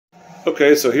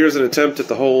Okay, so here's an attempt at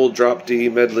the whole drop D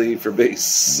medley for bass.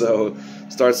 So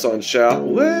starts on shout.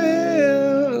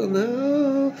 Well,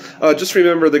 no. Just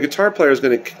remember the guitar player is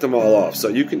going to kick them all off, so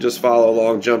you can just follow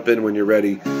along, jump in when you're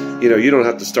ready. You know, you don't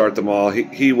have to start them all.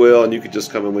 He will, and you can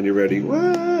just come in when you're ready.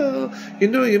 Well, you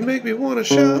know, you make me want to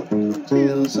shout.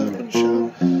 Heels up and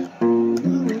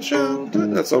shout.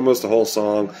 That's almost the whole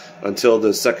song until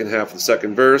the second half of the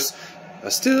second verse. I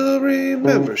still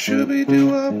remember,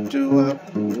 shooby-doo-up,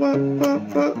 doo-up,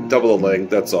 wop. Double the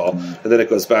length, that's all. And then it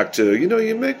goes back to, you know,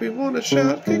 you make me want to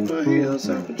shout, kick my heels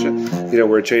up and shout. You know,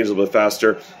 where it changes a little bit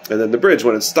faster. And then the bridge,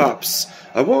 when it stops,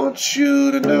 I want you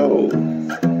to know.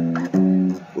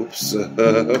 Oops.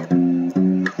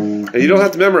 And you don't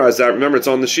have to memorize that. Remember, it's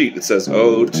on the sheet. It says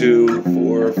 0, 2,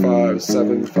 4, 5,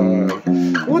 7, 5.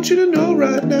 I want you to know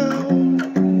right now.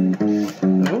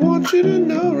 I want you to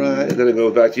know right. And then it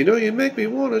goes back to, you know, you make me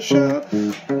want to shout.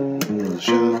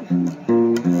 Shout.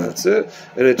 That's it.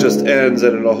 And it just ends,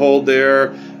 and it'll hold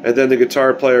there. And then the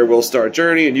guitar player will start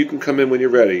Journey, and you can come in when you're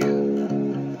ready.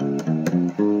 I'm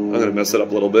going to mess it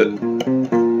up a little bit.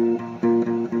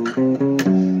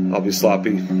 I'll be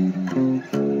sloppy.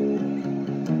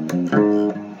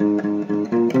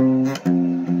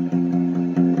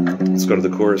 Let's go to the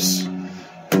chorus.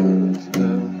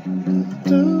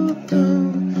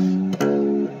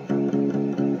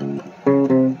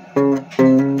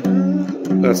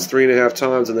 That's 3.5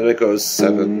 times, and then it goes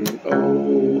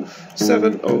 7-0,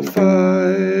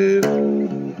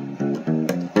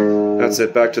 7-0-5. That's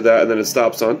it, back to that, and then it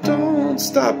stops on don't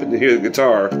stop, and you hear the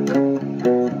guitar.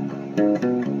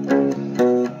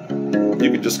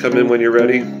 You can just come in when you're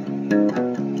ready.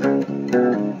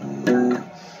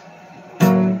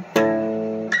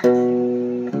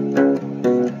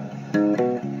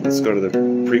 Let's go to the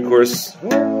pre-chorus.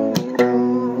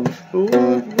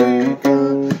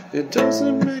 It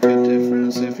doesn't make a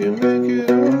difference if you make it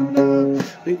or not.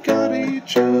 We got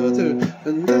each other,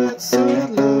 and that's a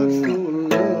lot for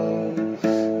love.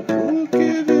 We'll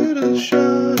give it a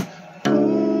shot.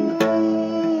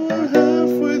 Oh,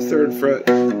 halfway, 3rd fret.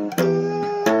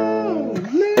 Oh,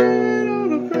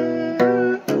 little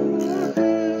cry.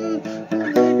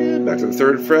 Back to the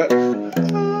 3rd fret.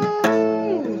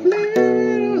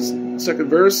 Second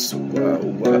verse, wow.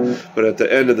 But at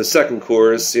the end of the second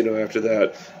chorus, you know, after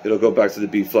that, it'll go back to the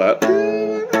B flat,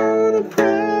 and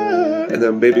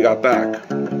then Baby Got Back.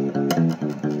 And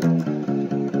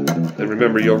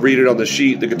remember, you'll read it on the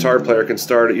sheet. The guitar player can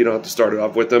start it. You don't have to start it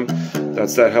off with them.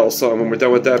 That's that hell song. When we're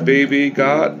done with that, Baby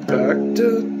Got Back.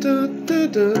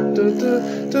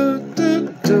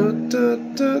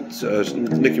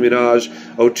 Nicki Minaj,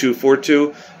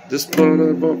 0242. This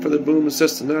bump for the boom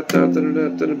assistant,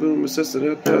 boom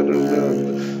assistant.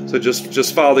 So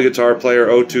just follow the guitar player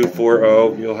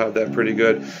 0240. You'll have that pretty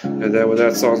good. And then when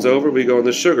that song's over, we go in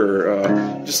the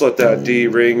sugar. Just let that D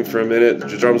ring for a minute.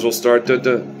 The drums will start. 2,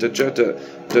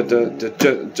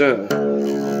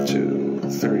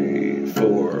 3,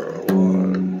 4.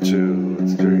 1, 2,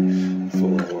 3, 4.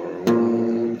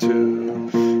 1, 2.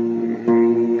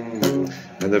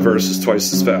 And the verse is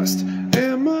twice as fast.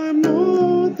 Am I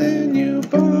more than you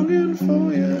bargained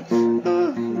for? You,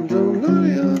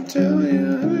 I'll tell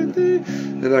you anything.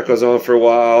 And that goes on for a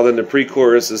while. Then the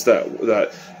pre-chorus is that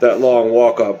long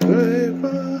walk up. Then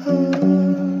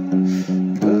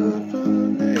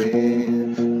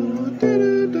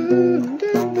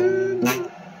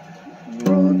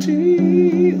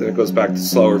it goes back to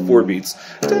slower 4 beats.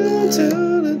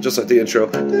 Just like the intro.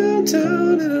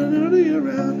 Downtown and another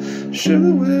around.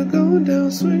 Sugar, we're going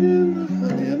down swinging.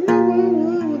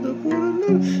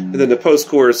 And then the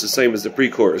post-chorus is the same as the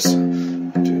pre-chorus.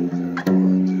 1,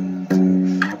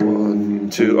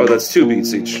 2. Oh, that's 2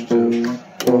 beats each.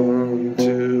 1,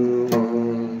 2,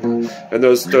 1. And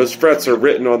those frets are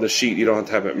written on the sheet. You don't have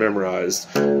to have it memorized.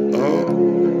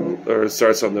 Oh, or it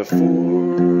starts on the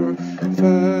 4,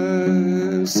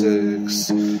 5,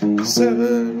 6,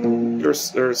 7. Or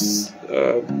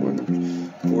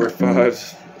 1, 4,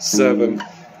 5, 7,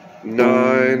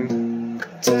 9,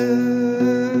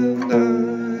 10,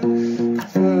 9,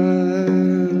 5.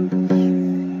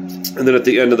 And then at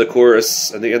the end of the chorus,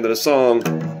 and the end of the song,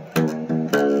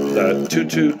 that 2,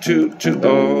 2, 2, 2,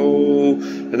 oh,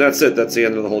 and that's it. That's the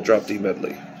end of the whole drop D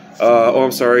medley. Oh,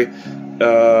 I'm sorry.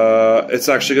 It's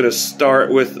actually going to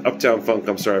start with Uptown Funk.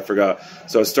 I'm sorry, I forgot.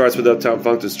 So it starts with Uptown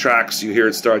Funk. There's tracks. You hear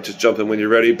it start. Just jump in when you're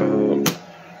ready. Boom.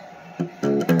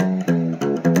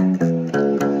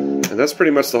 And that's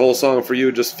pretty much the whole song for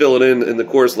you. Just fill it in the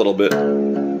chorus a little bit.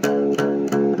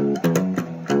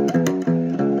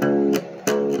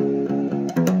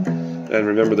 And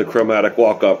remember the chromatic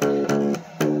walk up.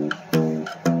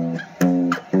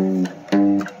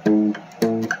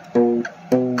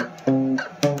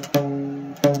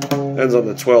 ends on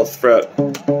the 12th fret,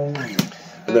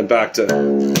 and then back to.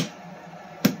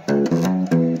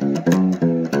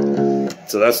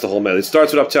 So that's the whole medley. It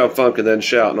starts with Uptown Funk and then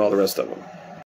Shout and all the rest of them.